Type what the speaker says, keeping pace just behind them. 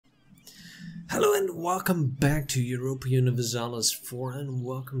Hello and welcome back to Europa Universalis IV and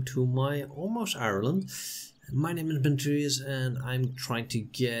welcome to my almost Ireland. My name is Menturius and I'm trying to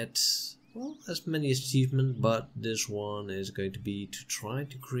get, well, as many achievements, but this one is going to be to try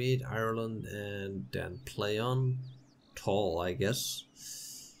to create Ireland and then play on tall, I guess.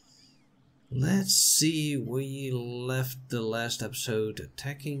 Let's see, we left the last episode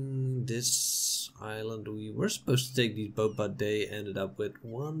attacking this island. We were supposed to take these boat, but they ended up with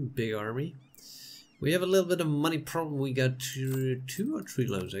one big army. We have a little bit of money problem. We got two or three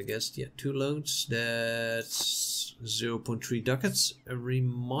loans, I guess. Yeah, 2 loans. That's 0.3 ducats every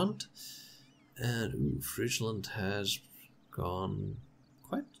month. And Friesland has gone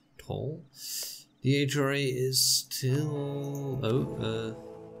quite tall. The HRA is still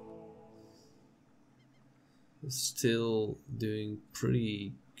still doing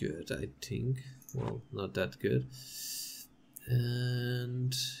pretty good, I think. Well, not that good.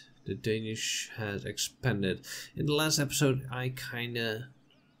 And the Danish has expanded. In the last episode, I kinda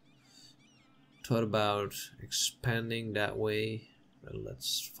thought about expanding that way.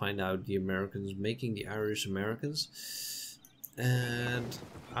 Let's find out the Americans, making the Irish Americans. And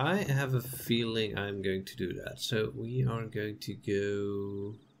I have a feeling I'm going to do that. So we are going to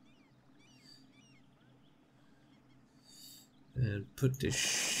go and put this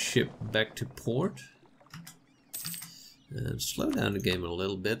ship back to port. And slow down the game a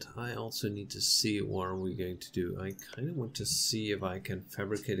little bit. I also need to see what are we going to do. I kind of want to see if I can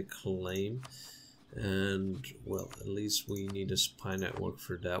fabricate a claim. And, well, at least we need a spy network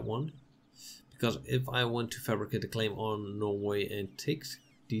for that one. Because if I want to fabricate a claim on Norway and take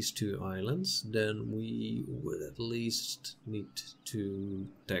these 2 islands, then we would at least need to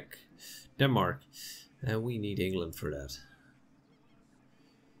attack Denmark. And we need England for that.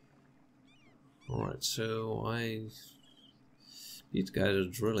 Alright, so these guys are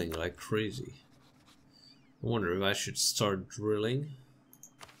drilling like crazy. I wonder if I should start drilling.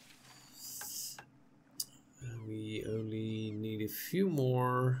 We only need a few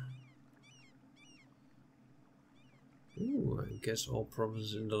more. Ooh, I guess all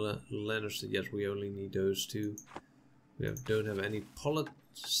provinces in the Lannister. Yes, we only need those 2. We don't have any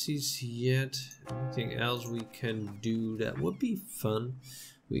policies yet. Anything else we can do that would be fun?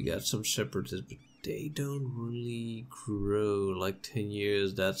 We got some separatists, but they don't really grow. Like 10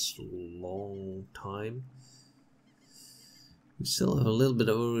 years, that's a long time. We still have a little bit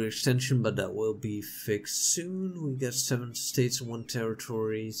of overextension, but that will be fixed soon. We got 7 states and 1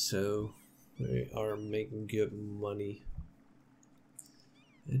 territory, so we are making good money.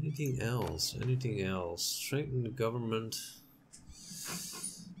 Anything else? Anything else? Strengthen the government.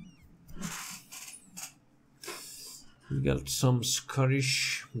 We got some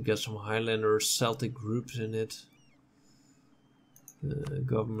Scottish, we got some Highlander, Celtic groups in it.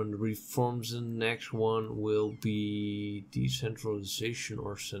 Government reforms. The next one will be decentralization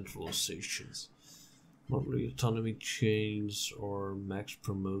or centralizations. Monthly autonomy change or max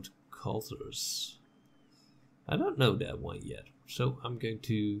promote cultures. I don't know that one yet, so I'll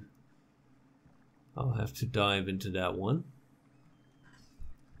have to dive into that one.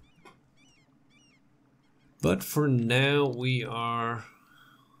 But for now, we are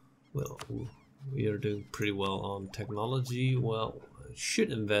doing pretty well on technology. Well, I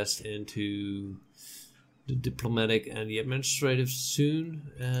should invest into the diplomatic and the administrative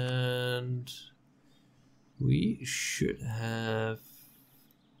soon, and we should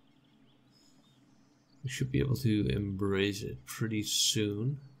be able to embrace it pretty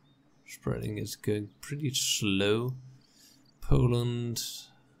soon. Spreading is going pretty slow. Poland.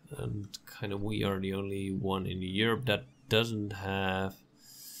 And kind of we are the only one in Europe that doesn't have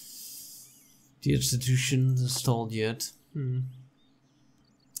the institution installed yet.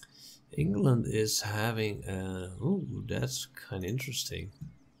 England is having ooh, that's kind of interesting.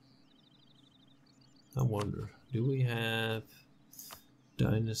 I wonder, do we have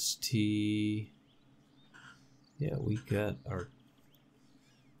dynasty? Yeah, we got our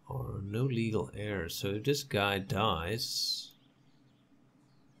no legal heir. So if this guy dies.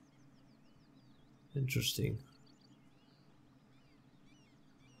 Interesting.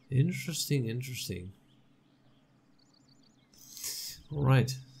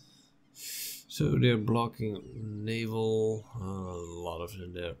 Alright. So they're blocking naval, a lot of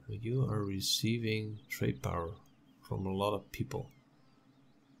them there. You are receiving trade power from a lot of people.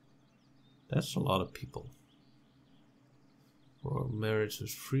 That's a lot of people. Royal marriage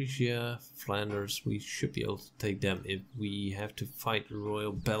with Frisia, Flanders, we should be able to take them if we have to fight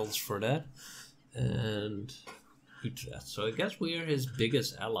royal battles for that. And Utrecht. So I guess we are his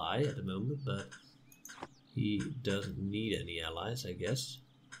biggest ally at the moment, but he doesn't need any allies, I guess.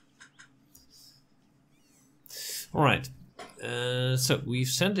 Alright, so we've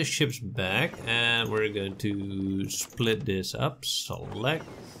sent the ships back and we're going to split this up, select,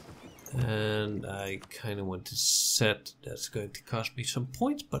 and I kind of want to set, that's going to cost me some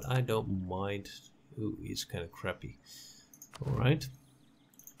points, but I don't mind. Ooh, it's kind of crappy. Alright,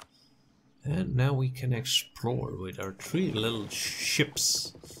 and now we can explore with our 3 little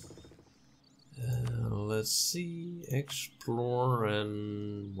ships. Let's see, explore,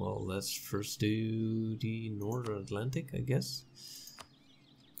 and well, let's first do the Northern Atlantic, I guess.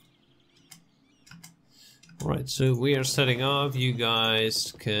 Alright, so we are setting off. You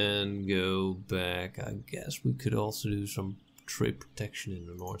guys can go back. I guess we could also do some trade protection in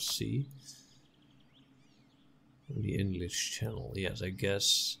the North Sea. Or the English Channel, yes, I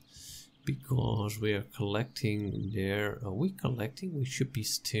guess. Because we are collecting there. Are we collecting? We should be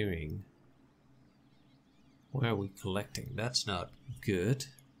steering. Where are we collecting? That's not good.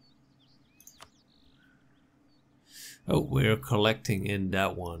 Oh, we're collecting in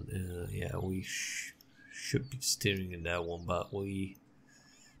that one. Yeah, we should be steering in that one, but we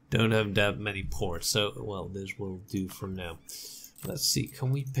don't have that many ports. So, well, this will do for now. Let's see,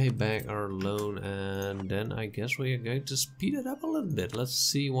 can we pay back our loan? And then I guess we are going to speed it up a little bit. Let's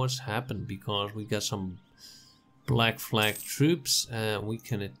see what's happened, because we got some black flag troops and we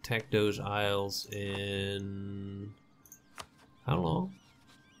can attack those isles in how long?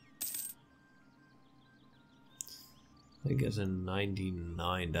 I guess in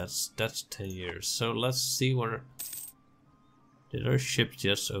 99. That's 10 years. So let's see where did our ship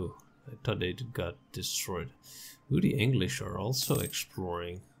just, oh, I thought they got destroyed. Ooh, the English are also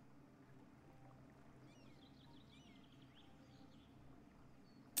exploring.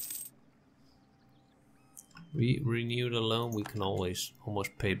 We renew the loan, we can always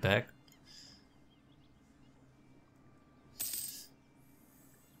almost pay back.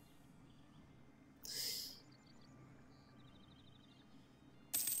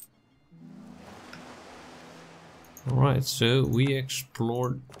 Alright, so we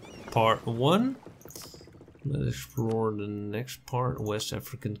explored part 1. Let's explore the next part, West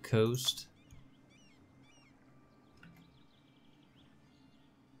African coast.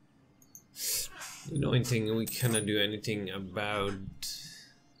 The annoying thing, we cannot do anything about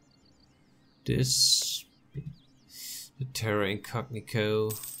this. The Terra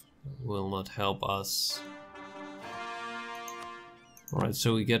Incognito will not help us. Alright,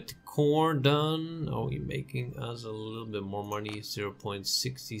 so we get the core done. Are we making us a little bit more money?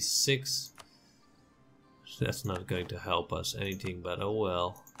 0.66. So that's not going to help us anything, but oh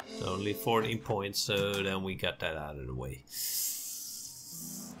well. It's only 14 points, so then we got that out of the way.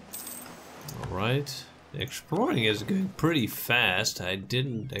 Alright, exploring is going pretty fast. I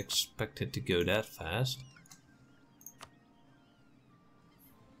didn't expect it to go that fast.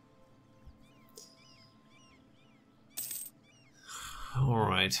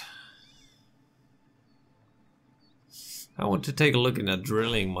 Alright. I want to take a look at that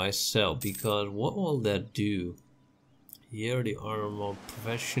drilling myself, because what will that do? Here the armor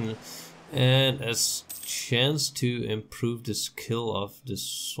profession and a chance to improve the skill of the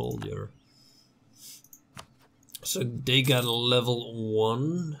soldier. So they got a level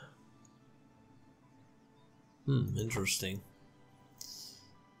 1. Interesting.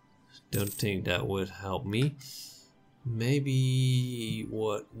 Don't think that would help me. Maybe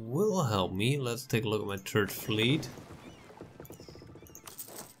what will help me, let's take a look at my 3rd fleet.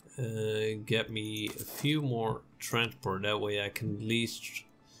 Get me a few more transport, that way I can at least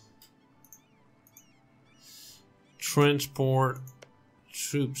transport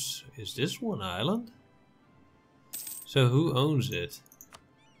troops. Is this one island? So who owns it?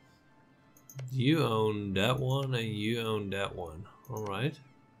 You own that one and you own that one. Alright.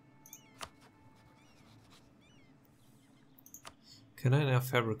 Can I now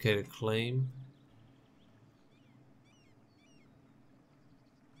fabricate a claim?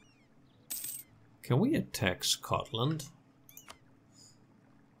 Can we attack Scotland?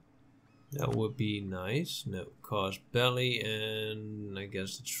 That would be nice. No, cause belly and I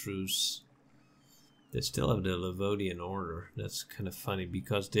guess the truce. They still have the Livonian order. That's kind of funny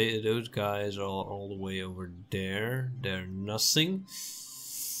because those guys are all the way over there. They're nothing.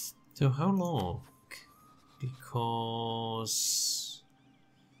 So how long? Because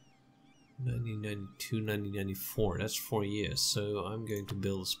 1992, 1994. That's 4 years. So I'm going to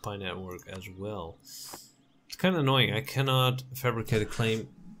build a spy network as well. It's kind of annoying. I cannot fabricate a claim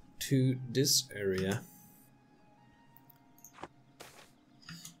to this area.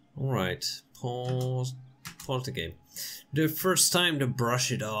 Alright, pause the game. The first time to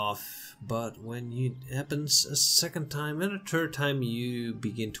brush it off. but when it happens a second time and a third time, you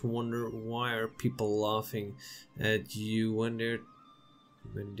begin to wonder why are people laughing at you when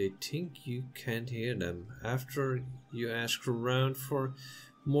they think you can't hear them. After you ask around for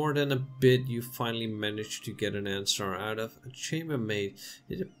more than a bit, you finally manage to get an answer out of a chambermaid.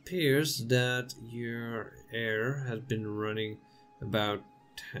 It appears that your heir has been running about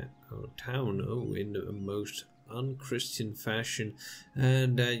town in the most unchristian fashion,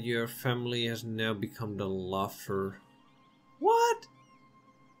 and that your family has now become the laughter. What?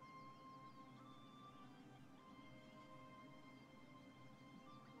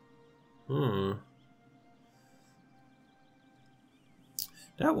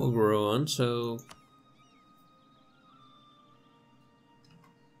 That will grow on, so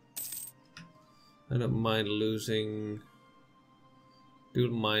I don't mind losing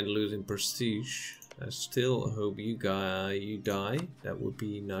prestige. I still hope you die. That would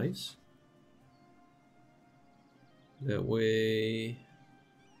be nice. That way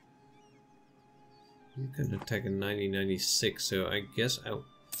you can attack in 1996, so I guess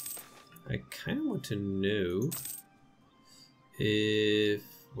I kind of want to know if...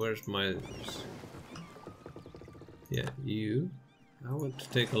 Where's my... Yeah, you. I want to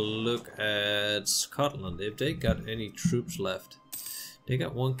take a look at Scotland, if they got any troops left. They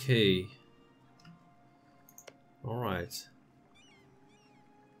got 1k. Alright.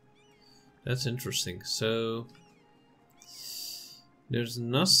 That's interesting. So... there's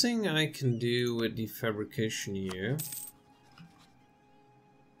nothing I can do with the fabrication here.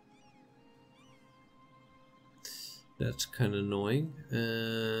 That's kind of annoying.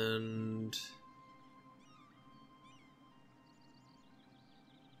 And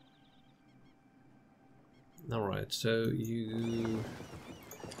alright, so you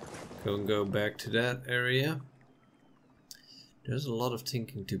go back to that area. There's a lot of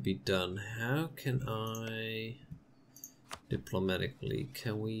thinking to be done. How can I diplomatically,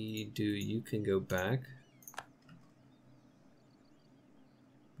 can we do, you can go back,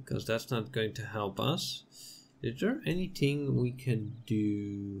 because that's not going to help us. Is there anything we can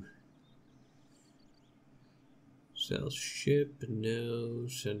do? Sell ship? No.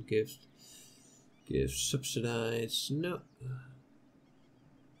 Send gifts. Gifts subsidize? No.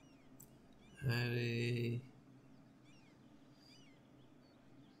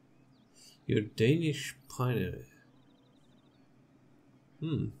 Your Danish pioneer.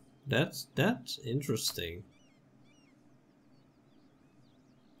 That's interesting.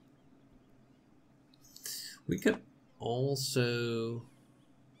 We could also...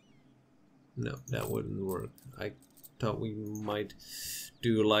 No, that wouldn't work. I thought we might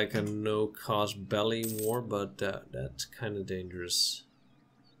do like a no-cost belly war, but that's kind of dangerous.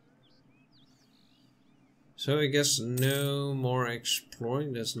 So I guess no more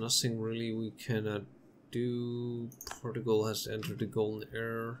exploring. There's nothing really we cannot do. Portugal has entered the golden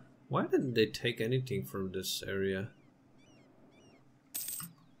era. Why didn't they take anything from this area?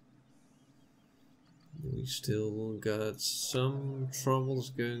 We still got some troubles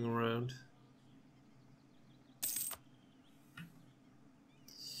going around.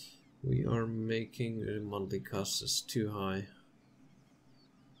 We are making the monthly cost is too high.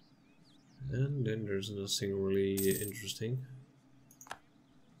 And then there's nothing really interesting.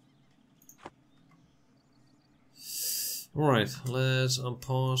 Alright, let's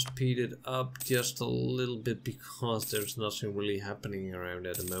unpause, speed it up just a little bit because there's nothing really happening around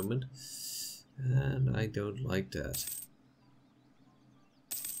at the moment. And I don't like that.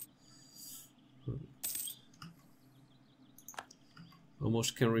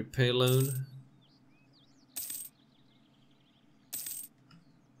 Almost can repay loan.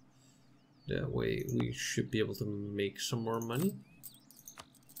 That way we should be able to make some more money.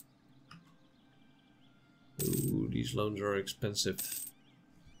 Ooh, these loans are expensive.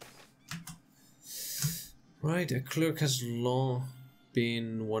 Right, a clerk has long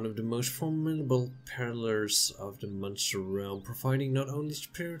been one of the most formidable peddlers of the monster realm, providing not only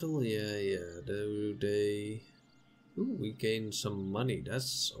spiritual, though they... Ooh, we gain some money,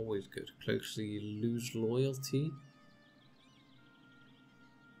 that's always good. Clerks lose loyalty.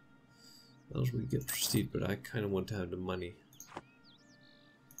 Else we get prestige, but I kind of want to have the money.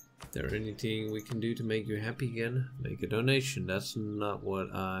 Is there anything we can do to make you happy again? Make a donation. That's not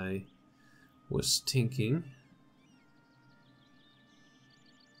what I was thinking.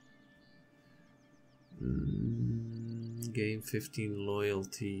 Gain 15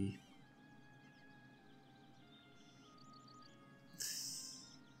 loyalty.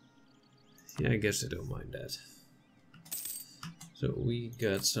 Yeah, I guess I don't mind that. So we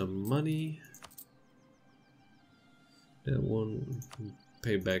got some money. That one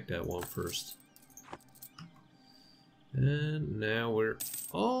pay back that one first. And now we're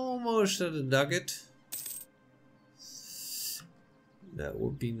almost at the ducat. That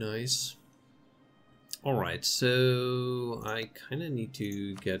would be nice. Alright, so I kind of need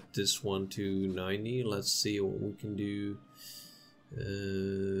to get this one to 90. Let's see what we can do.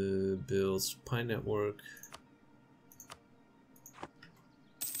 Build spy network.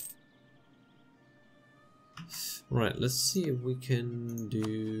 Right, let's see if we can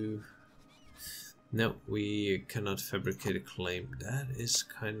do... No, we cannot fabricate a claim. That is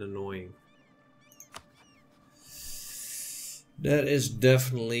kind of annoying. That is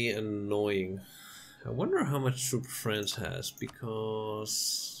definitely annoying. I wonder how much troop France has,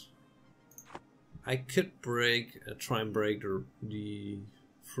 because I could try and break the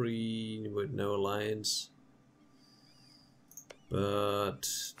free with no alliance, but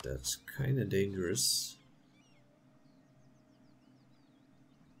that's kind of dangerous.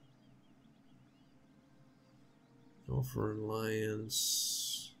 Offer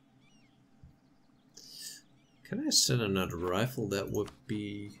alliance. Can I send another rifle? That would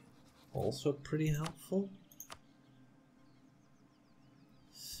be also pretty helpful.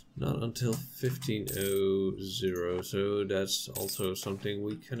 Not until 1500, so that's also something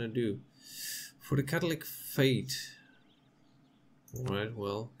we cannot do. For the Catholic Faith. Alright,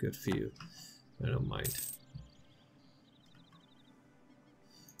 well, good for you. I don't mind.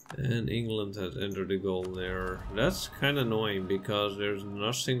 And England has entered the golden era. That's kind of annoying because there's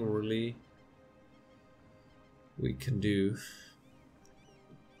nothing really we can do.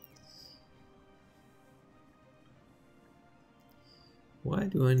 Why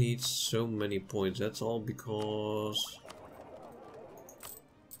do I need so many points? That's all because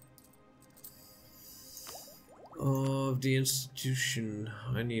of the institution.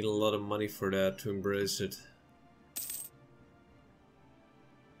 I need a lot of money for that to embrace it.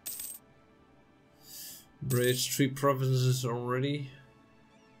 Embrace 3 provinces already.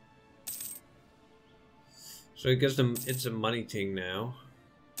 So I guess it's a money thing now.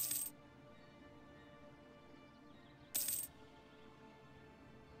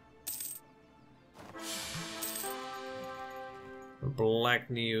 Black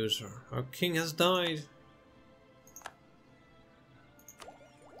news. Our king has died.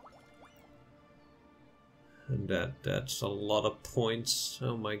 And that's a lot of points.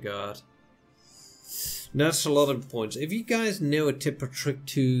 Oh my god. That's a lot of points. If you guys know a tip or trick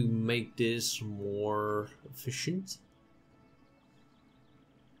to make this more efficient,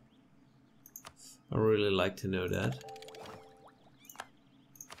 I really like to know that.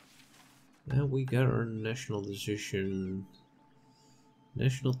 Now we got our national decision.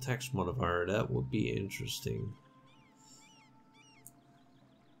 National tax modifier, that would be interesting.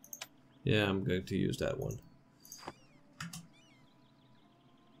 Yeah, I'm going to use that one.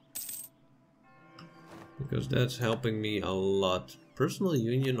 Because that's helping me a lot. Personal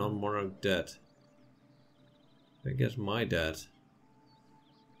union on monarch debt. I guess my debt.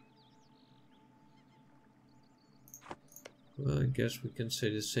 Well, I guess we can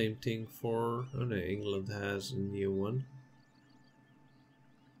say the same thing for... Oh no, England has a new one.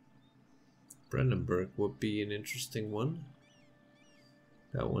 Brandenburg would be an interesting one.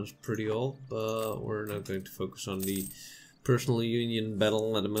 That one's pretty old, but we're not going to focus on the personal union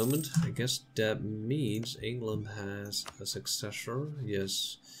battle at the moment. I guess that means England has a successor.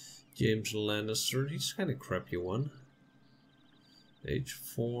 Yes, James Lannister. He's kind of crappy one. Age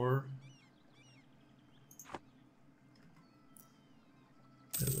 4.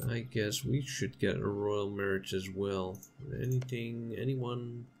 And I guess we should get a royal marriage as well.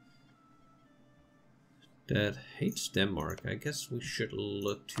 Anyone that hates Denmark, I guess we should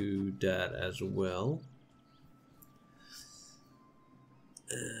look to that as well.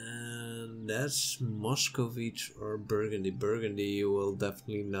 And that's Muscovite or Burgundy. Burgundy will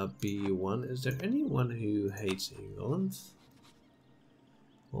definitely not be one. Is there anyone who hates England?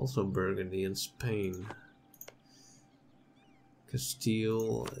 Also Burgundy and Spain.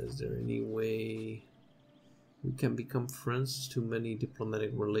 Castile, is there any way we can become friends? Too many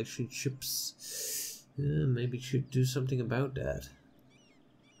diplomatic relationships. Maybe should do something about that.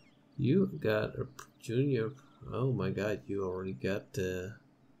 You got a junior. Oh my god, you already got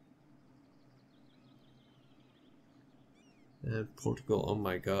Portugal. Oh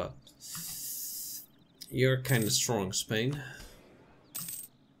my god. You're kind of strong, Spain.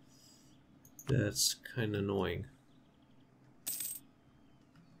 That's kind of annoying.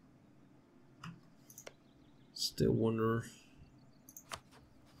 Still wonder.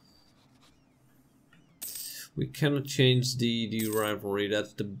 We cannot change the rivalry.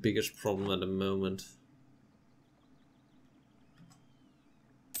 That's the biggest problem at the moment.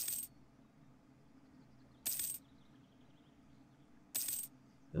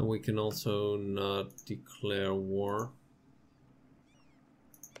 And we can also not declare war.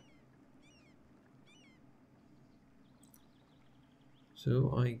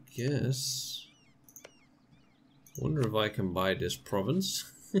 So I guess... wonder if I can buy this province.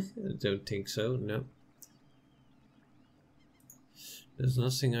 I don't think so, no. There's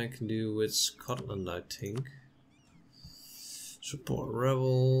nothing I can do with Scotland, I think. Support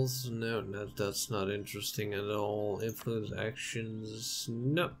rebels, no, that's not interesting at all. Influence actions,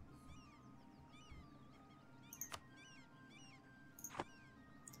 no.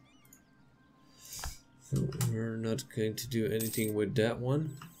 So we're not going to do anything with that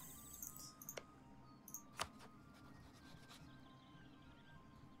one.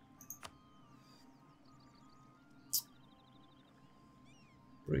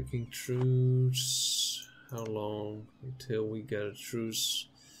 Breaking truce. How long until we get a truce?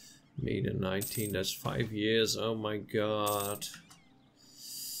 May the 19th, that's 5 years. Oh my god.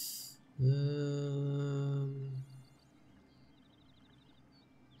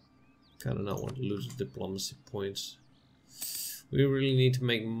 Kinda not want to lose diplomacy points. We really need to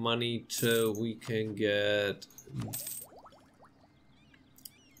make money so we can get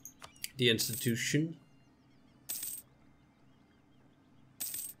the institution.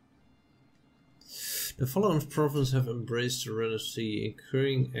 The following provinces have embraced the Renaissance,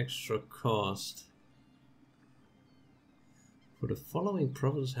 incurring extra cost. For the following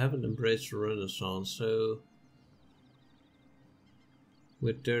provinces haven't embraced the Renaissance, so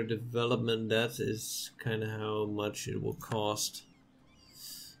with their development, that is kind of how much it will cost.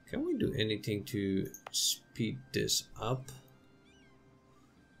 Can we do anything to speed this up?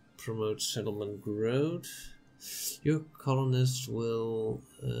 Promote settlement growth. Your colonists will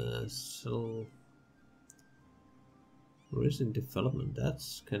settle. Recent development,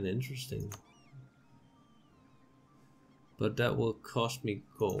 that's kind of interesting. But that will cost me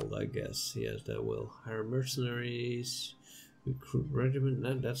gold, I guess. Yes, that will. Hire mercenaries, recruit regiment.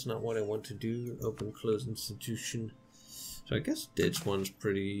 No, that's not what I want to do. Open, close institution. So I guess this one's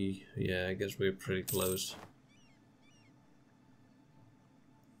pretty, yeah, I guess we're pretty close.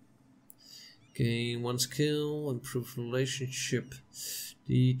 Gain 1 skill, improve relationship.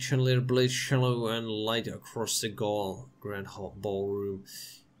 The chandelier blazed shallow and light across the grand hall ballroom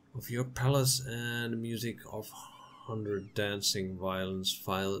of your palace, and the music of 100 dancing violins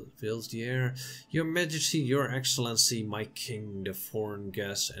fills the air. Your Majesty, Your Excellency, my King, the foreign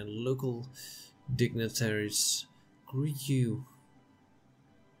guests and local dignitaries greet you.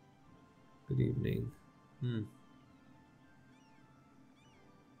 Good evening.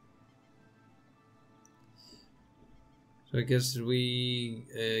 So I guess we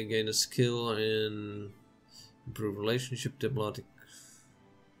gain a skill in improve relationship, diplomatic.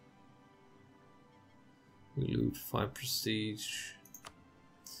 We loot 5 prestige.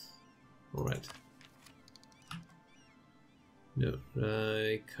 Alright. No,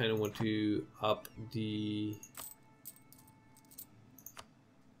 I kind of want to up the...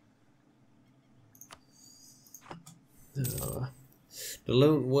 the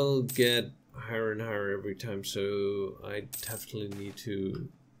loan will get higher and higher every time, so I definitely need to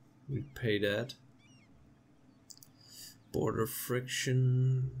repay that. Border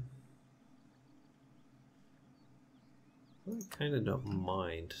friction. I kind of don't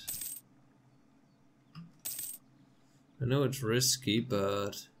mind. I know it's risky,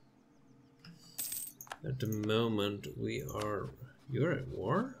 but at the moment we are... You're at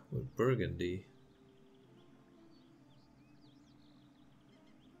war with Burgundy.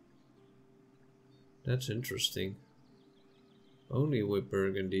 That's interesting. Only with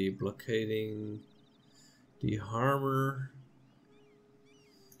Burgundy, blockading the harbor.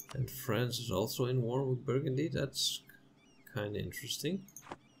 And France is also in war with Burgundy. That's kind of interesting.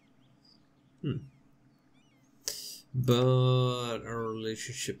 But our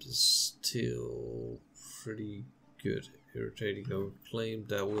relationship is still pretty good. Irritating claim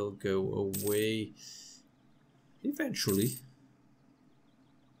that will go away eventually.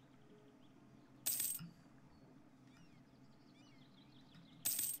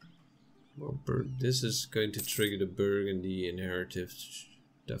 Well, this is going to trigger the Burgundy inheritive,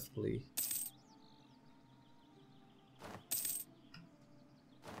 definitely.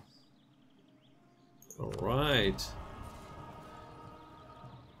 Alright.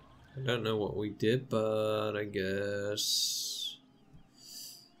 I don't know what we did, but I guess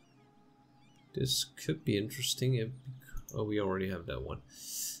this could be interesting if... Oh, we already have that one.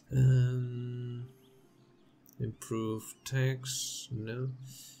 Improve tax, no.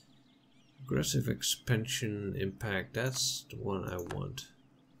 Aggressive expansion impact, that's the one I want.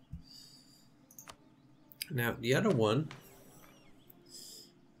 Now the other one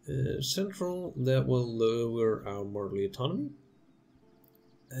Central, that will lower our mortal autonomy.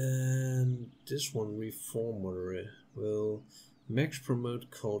 And this one, reform moderate, will max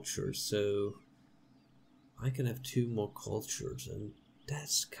promote culture, so I can have 2 more cultures, and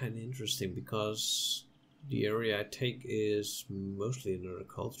that's kind of interesting because the area I take is mostly another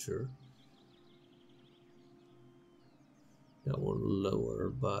culture. That one lower,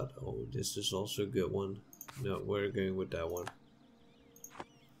 but oh, this is also a good one. No, we're going with that one.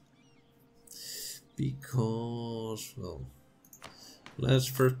 Because, well, let's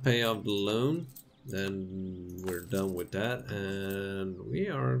first pay off the loan, then we're done with that, and we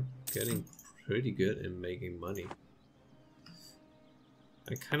are getting pretty good in making money.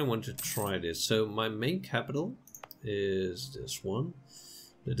 I kind of want to try this. So my main capital is this one.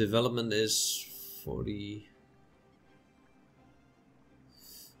 The development is 40.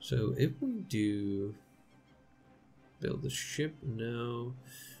 So if we do build a ship, no.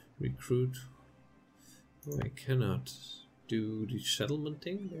 Recruit. Oh, I cannot do the settlement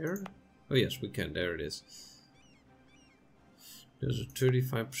thing there. Oh yes, we can. There it is. There's a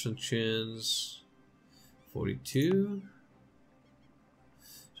 35% chance. 42.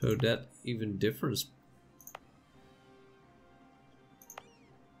 So that even difference.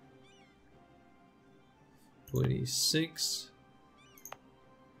 $26.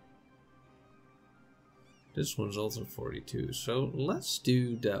 This one's also 42. So let's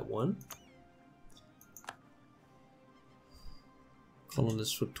do that one.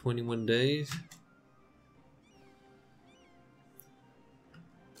 Colonists for 21 days.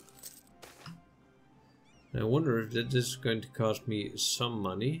 I wonder if this is going to cost me some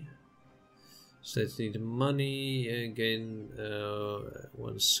money. States need money, again,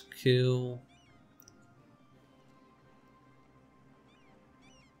 1 skill.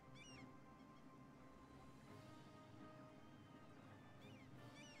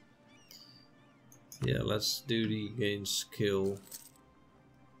 Yeah, let's do the gain skill.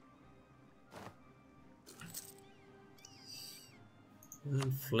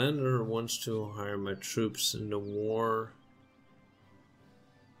 And Flanders wants to hire my troops in the war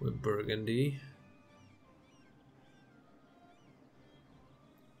with Burgundy.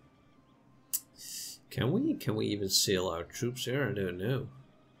 Can we even sail our troops there? I don't know.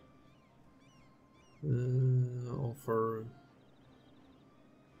 Offer.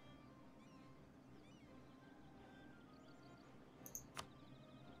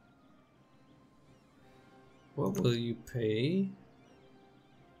 What will you pay?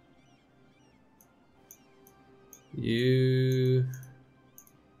 You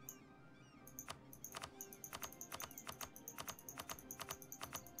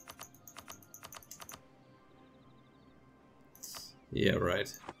yeah,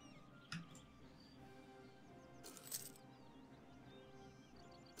 right.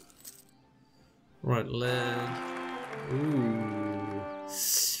 Right, ooh.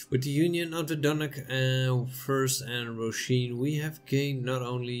 With the union of the Dunnock first and Roshin, we have gained not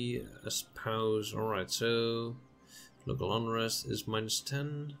only a spouse. Alright, so local unrest is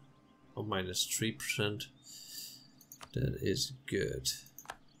 -10 or -3%. That is good.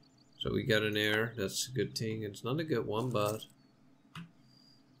 So we got an heir, that's a good thing. It's not a good one, but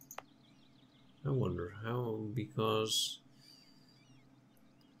I wonder how, because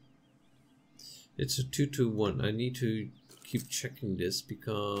it's a 2-1. I need to keep checking this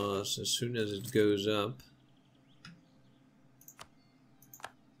because as soon as it goes up,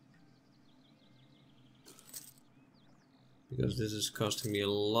 because this is costing me a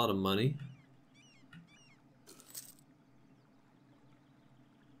lot of money.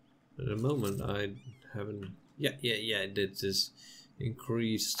 At the moment I haven't, yeah, it did this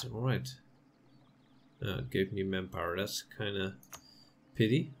increased. Alright, it gave me manpower, that's kind of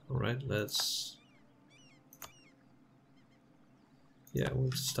pity. Alright, let's, yeah, I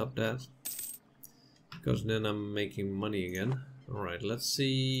want to stop that because then I'm making money again. Alright, let's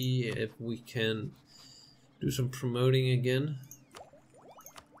see if we can do some promoting again.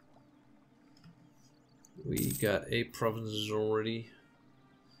 We got 8 provinces already,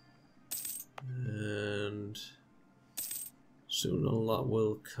 and soon a lot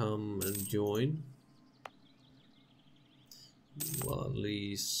will come and join. Well, at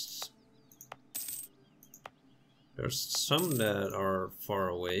least there's some that are far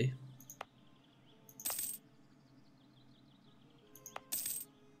away.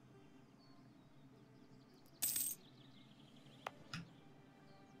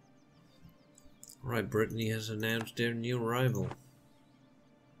 Right, Brittany has announced their new rival.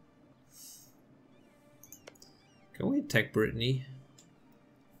 Can we attack Brittany?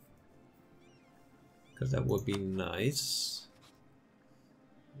 Because that would be nice.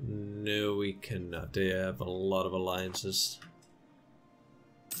 No, we cannot. They have a lot of alliances.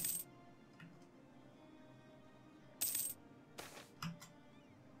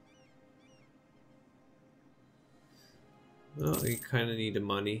 Oh, we kind of need the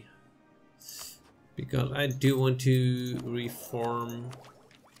money. Because I do want to reform.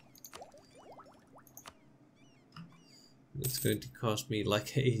 It's going to cost me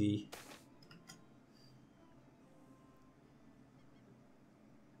like 80.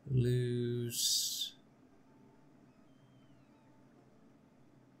 Lose.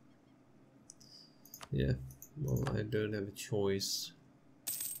 Yeah, well, I don't have a choice.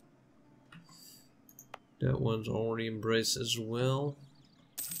 That one's already embraced as well.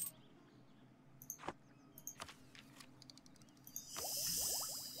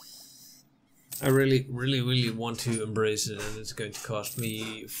 I really want to embrace it, and it's going to cost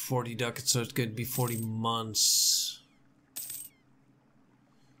me 40 ducats, so it's going to be 40 months.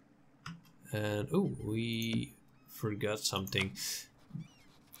 And oh, we forgot something,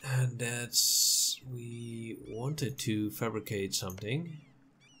 and that's we wanted to fabricate something.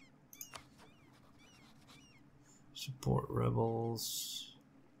 Support rebels.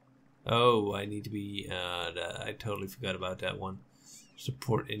 Oh, I need to be. I totally forgot about that one.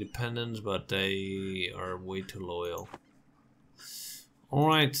 Support independence, but they are way too loyal.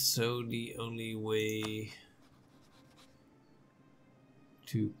 Alright, so the only way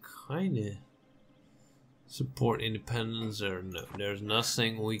to kinda support independence, or no, there's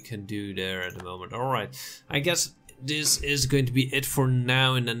nothing we can do there at the moment. Alright, I guess this is going to be it for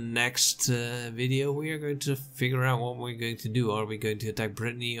now. In the next video we are going to figure out what we're going to do. Are we going to attack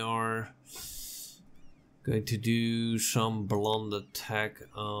Brittany, or going to do some blunt attack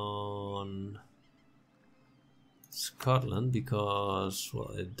on Scotland, because,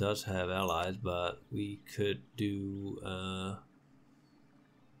 well, it does have allies, but we could do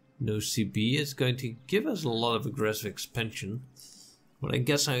no CB. It's going to give us a lot of aggressive expansion, but I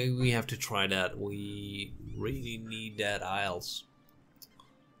guess we have to try that. We really need that Isles.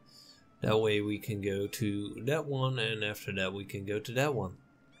 That way we can go to that one, and after that we can go to that one.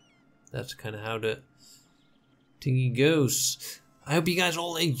 That's kind of how the thingy goes. I hope you guys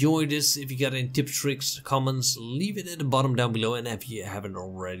all enjoyed this. If you got any tips, tricks, comments, leave it at the bottom down below. And if you haven't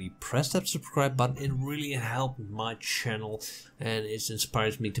already, press that subscribe button. It really helps my channel, and it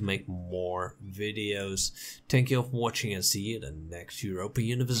inspires me to make more videos. Thank you for watching, and see you in the next Europa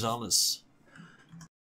Universalis.